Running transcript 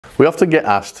We often get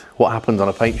asked what happens on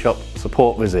a paint shop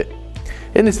support visit.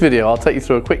 In this video I'll take you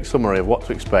through a quick summary of what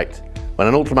to expect when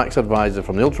an Ultrimax advisor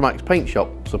from the Ultrimax paint shop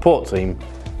support team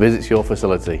visits your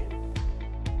facility.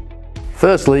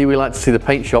 Firstly, we like to see the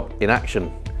paint shop in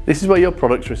action. This is where your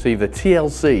products receive the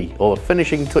TLC, or the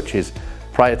finishing touches,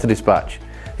 prior to dispatch.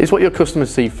 It's what your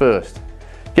customers see first.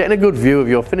 Getting a good view of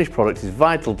your finished product is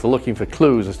vital to looking for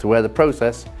clues as to where the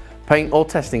process, paint or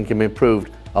testing can be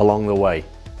improved along the way.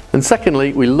 And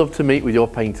secondly, we love to meet with your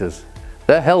painters.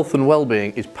 Their health and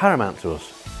well-being is paramount to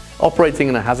us. Operating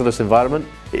in a hazardous environment,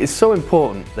 it is so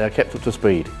important they are kept up to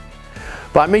speed.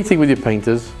 By meeting with your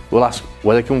painters, we'll ask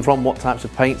where they come from, what types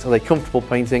of paints are they comfortable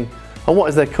painting, and what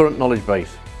is their current knowledge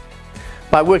base.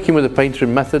 By working with a painter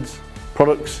in methods,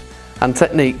 products and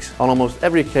techniques on almost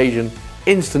every occasion,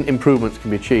 instant improvements can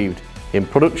be achieved in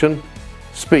production,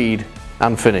 speed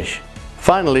and finish.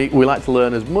 Finally, we like to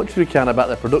learn as much as we can about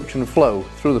the production flow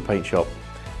through the paint shop,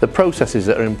 the processes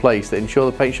that are in place that ensure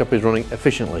the paint shop is running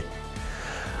efficiently.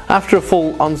 After a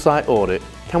full on-site audit,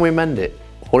 can we amend it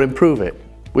or improve it?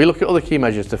 We look at other key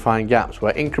measures to find gaps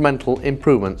where incremental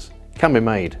improvements can be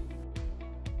made.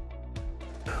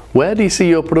 Where do you see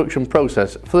your production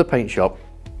process for the paint shop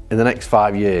in the next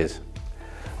 5 years?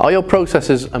 Are your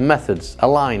processes and methods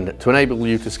aligned to enable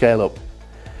you to scale up?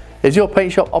 Is your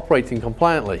paint shop operating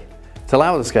compliantly to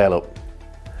allow the scale up?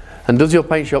 And does your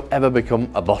paint shop ever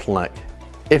become a bottleneck?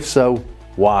 If so,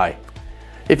 why?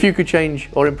 If you could change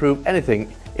or improve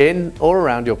anything in or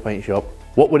around your paint shop,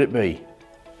 what would it be?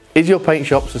 Is your paint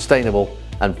shop sustainable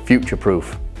and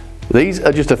future-proof? These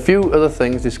are just a few other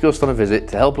things discussed on a visit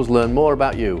to help us learn more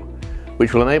about you,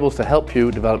 which will enable us to help you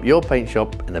develop your paint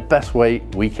shop in the best way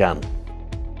we can.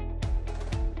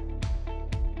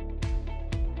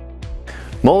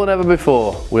 More than ever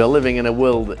before, we are living in a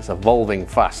world that's evolving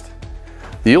fast.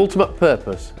 The ultimate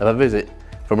purpose of a visit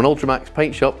from an Ultrimax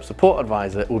paint shop support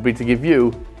advisor would be to give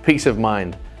you peace of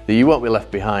mind that you won't be left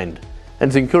behind,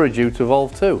 and to encourage you to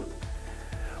evolve too.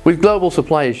 With global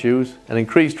supply issues and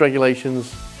increased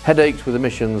regulations, headaches with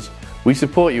emissions, we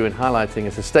support you in highlighting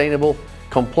a sustainable,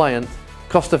 compliant,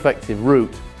 cost-effective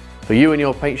route for you and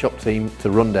your paint shop team to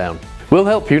run down. We'll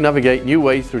help you navigate new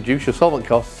ways to reduce your solvent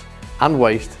costs and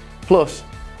waste, plus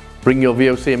bring your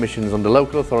VOC emissions under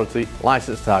local authority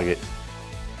licence targets.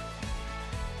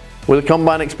 With a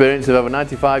combined experience of over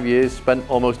 95 years spent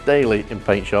almost daily in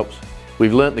paint shops,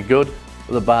 we've learnt the good,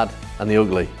 the bad and the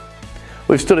ugly.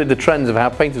 We've studied the trends of how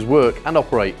painters work and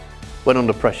operate when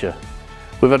under pressure.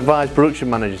 We've advised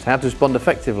production managers how to respond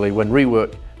effectively when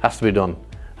rework has to be done,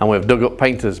 and we've dug up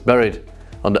painters buried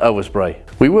under overspray.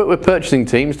 We work with purchasing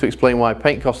teams to explain why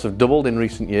paint costs have doubled in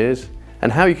recent years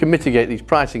and how you can mitigate these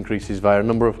price increases via a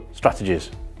number of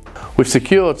strategies. We've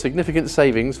secured significant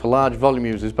savings for large volume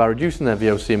users by reducing their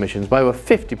VOC emissions by over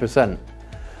 50%.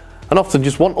 And often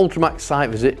just one Ultrimax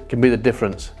site visit can be the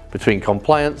difference between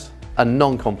compliance and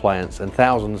non-compliance, and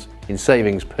thousands in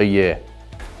savings per year.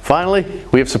 Finally,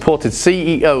 we have supported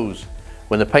CEOs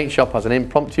when the paint shop has an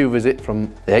impromptu visit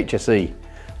from the HSE,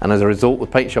 and as a result the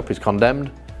paint shop is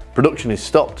condemned, production is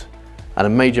stopped and a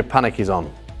major panic is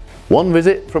on. One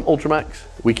visit from Ultrimax,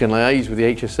 we can liaise with the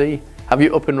HSE, have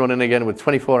you up and running again with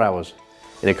 24 hours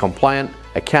in a compliant,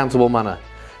 accountable manner.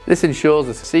 This ensures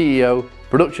the CEO,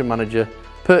 production manager,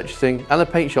 purchasing and the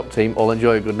paint shop team all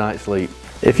enjoy a good night's sleep.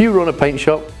 If you run a paint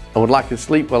shop and would like to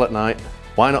sleep well at night,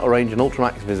 why not arrange an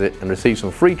Ultrimax visit and receive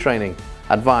some free training,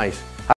 advice